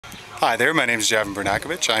Hi there, my name is Javin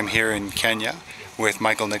Bernakovich. I'm here in Kenya with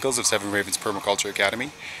Michael Nichols of Seven Ravens Permaculture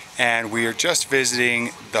Academy, and we are just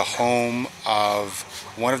visiting the home of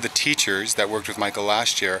one of the teachers that worked with Michael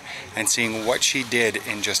last year and seeing what she did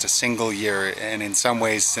in just a single year, and in some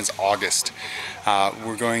ways since August.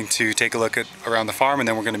 We're going to take a look at around the farm, and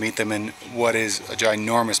then we're going to meet them in what is a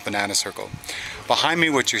ginormous banana circle. Behind me,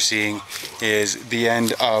 what you're seeing is the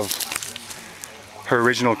end of her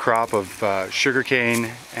original crop of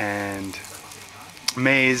sugarcane and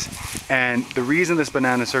maize, and the reason this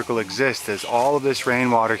banana circle exists is all of this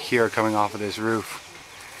rainwater here coming off of this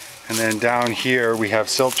roof, and then down here we have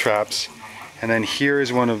silt traps, and then here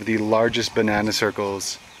is one of the largest banana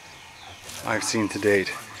circles I've seen to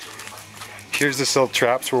date. Here's the silt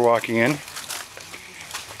traps we're walking in,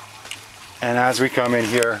 and as we come in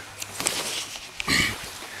here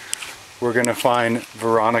we're gonna find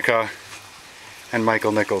Veronica and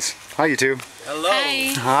Michael Nichols. Hi, you two. Hello.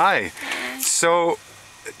 Hi. So,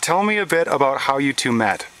 tell me a bit about how you two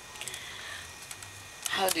met.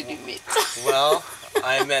 How did you meet? Well,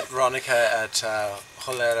 I met Veronica at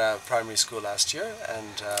Holera Primary School last year,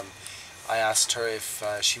 and I asked her if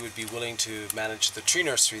she would be willing to manage the tree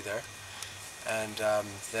nursery there. And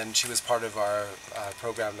then she was part of our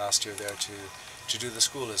program last year there to do the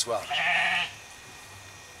school as well.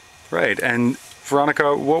 Right, and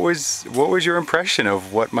Veronica, what was your impression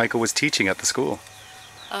of what Michael was teaching at the school?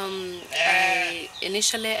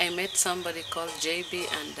 Initially I met somebody called JB,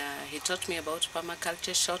 and he taught me about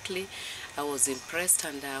permaculture shortly. I was impressed,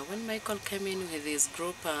 and when Michael came in with his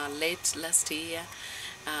group late last year,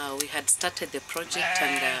 we had started the project,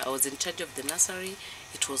 and I was in charge of the nursery.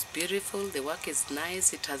 It was beautiful, the work is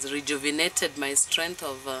nice, it has rejuvenated my strength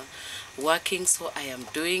of working, so I am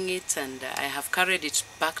doing it, and I have carried it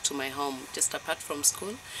back to my home. Just apart from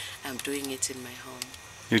school, I'm doing it in my home.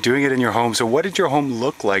 You're doing it in your home. So what did your home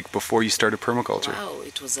look like before you started permaculture? Wow,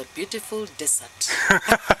 it was a beautiful desert.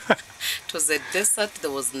 It was a desert,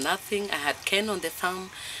 there was nothing. I had cane on the farm,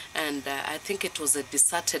 and I think it was a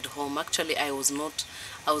deserted home. Actually, I was not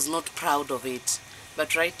proud of it.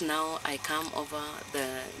 But right now, I come over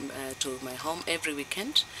to my home every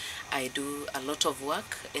weekend. I do a lot of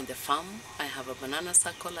work in the farm. I have a banana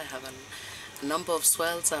circle. I have a number of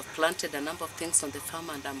swells. I've planted a number of things on the farm,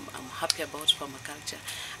 and I'm happy about permaculture.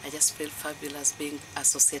 I just feel fabulous being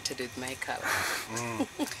associated with Michael.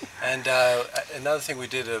 And another thing we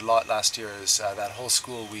did a lot last year is that whole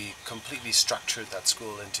school, we completely structured that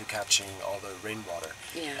school into catching all the rainwater,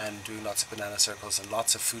 and doing lots of banana circles and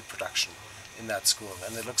lots of food production in that school.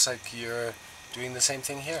 And it looks like you're doing the same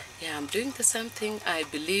thing here. Yeah, I'm doing the same thing. I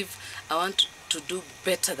believe I want to do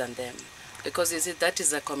better than them, because you see, that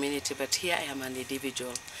is a community, but here I am an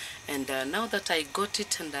individual. And now that I got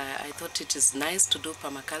it, and I thought it is nice to do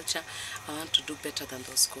permaculture, I want to do better than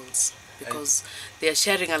those schools, because they are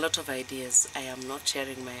sharing a lot of ideas. I am not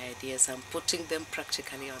sharing my ideas. I'm putting them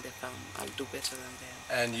practically on the farm. I'll do better than them.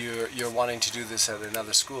 And you're wanting to do this at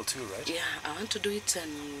another school too, right? Yeah, I want to do it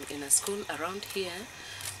in a school around here.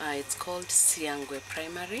 It's called Siangwe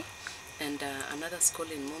Primary, and another school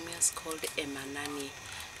in Mumias called Emanani.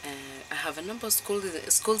 I have a number of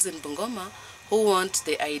schools in Bungoma who want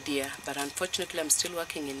the idea, but unfortunately I'm still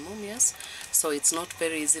working in Mumias, so it's not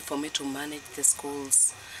very easy for me to manage the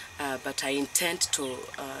schools. But I intend to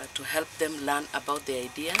help them learn about the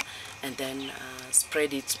idea, and then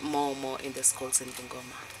spread it more and more in the schools in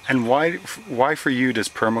Bungoma. And why for you does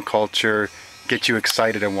permaculture get you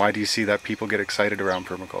excited, and why do you see that people get excited around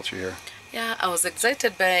permaculture here? Yeah, I was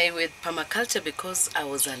excited with permaculture because I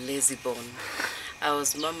was a lazy bone. I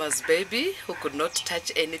was mama's baby who could not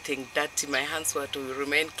touch anything dirty. My hands were to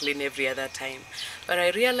remain clean every other time. But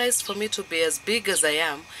I realized for me to be as big as I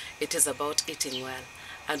am, it is about eating well.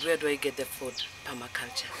 And where do I get the food?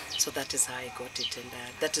 Permaculture. So that is how I got it, and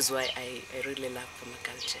that is why I really love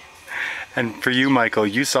permaculture. And for you, Michael,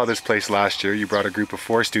 you saw this place last year. You brought a group of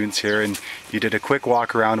 4 students here, and you did a quick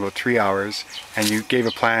walk around, about 3 hours, and you gave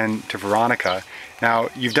a plan to Veronica. Now,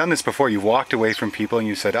 you've done this before. You walked away from people and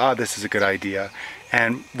you said, this is a good idea.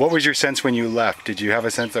 And what was your sense when you left? Did you have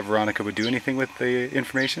a sense that Veronica would do anything with the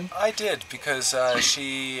information? I did, because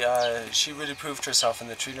she really proved herself in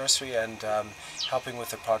the tree nursery, and helping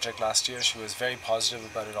with the project last year. She was very positive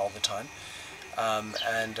about it all the time.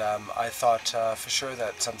 I thought for sure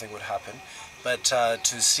that something would happen. But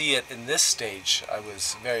to see it in this stage, I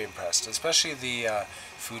was very impressed, especially the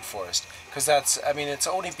food forest, because it's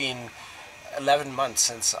only been 11 months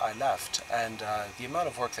since I left, and the amount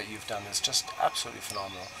of work that you've done is just absolutely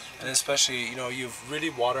phenomenal. And especially, you've really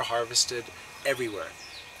water harvested everywhere.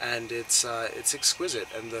 and it's exquisite,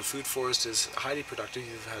 and the food forest is highly productive.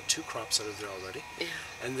 You've had 2 crops out of there already, Yeah.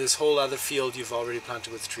 and this whole other field you've already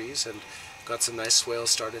planted with trees and got some nice swales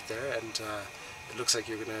started there, and it looks like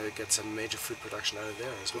you're going to get some major food production out of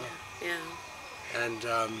there as well. Yeah. And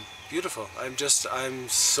beautiful. I'm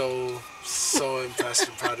so impressed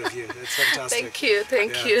and proud of you. It's fantastic.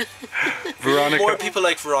 Thank you. Veronica. More people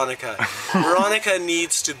like Veronica. Veronica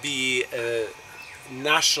needs to be a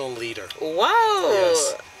national leader. Wow.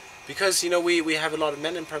 Yes. Because, you know, we have a lot of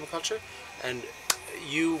men in permaculture, and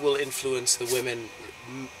you will influence the women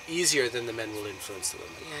easier than the men will influence the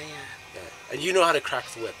women. Yeah. And you know how to crack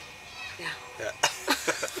the whip. Yeah.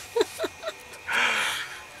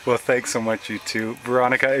 Well, thanks so much, you two.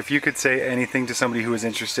 Veronica, if you could say anything to somebody who is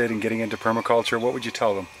interested in getting into permaculture, what would you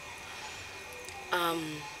tell them?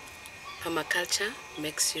 Permaculture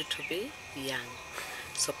makes you to be young,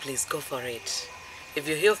 so please go for it. If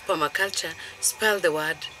you hear of permaculture, spell the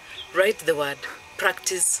word, write the word,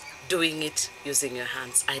 practice doing it using your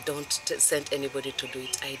hands. I don't send anybody to do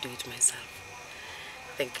it, I do it myself.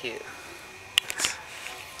 Thank you.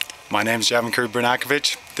 My name's Javin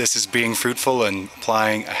Bernakovich. This is Being Fruitful and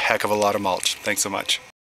applying a heck of a lot of mulch. Thanks so much.